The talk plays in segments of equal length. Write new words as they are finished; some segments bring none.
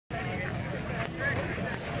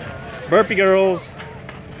Burpee girls.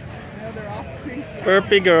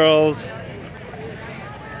 Burpee girls.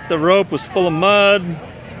 The rope was full of mud,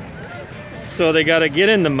 so they got to get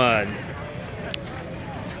in the mud.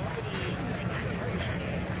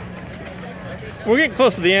 We're getting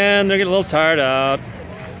close to the end. They're getting a little tired out.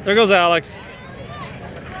 There goes Alex.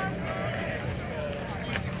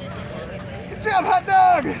 Good job, hot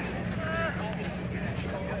dog!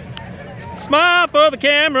 Smile for the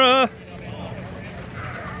camera.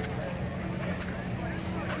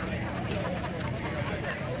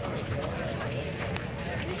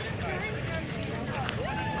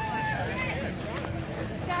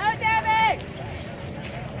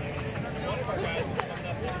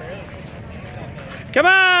 Come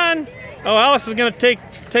on! Oh, Alex is gonna take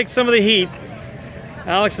some of the heat.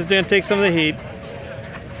 Alex is gonna take some of the heat.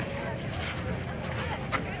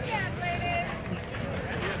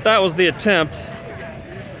 That was the attempt,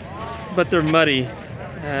 but they're muddy.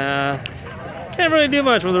 Can't really do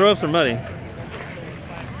much when the ropes are muddy.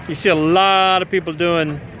 You see a lot of people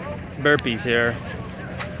doing burpees here.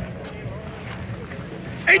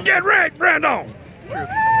 Ain't that right, Brandon?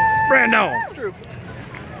 Brandon. It's true.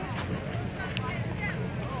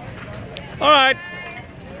 All right.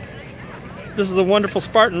 This is a wonderful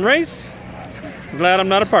Spartan race. I'm glad I'm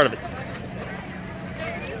not a part of it.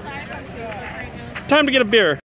 Time to get a beer.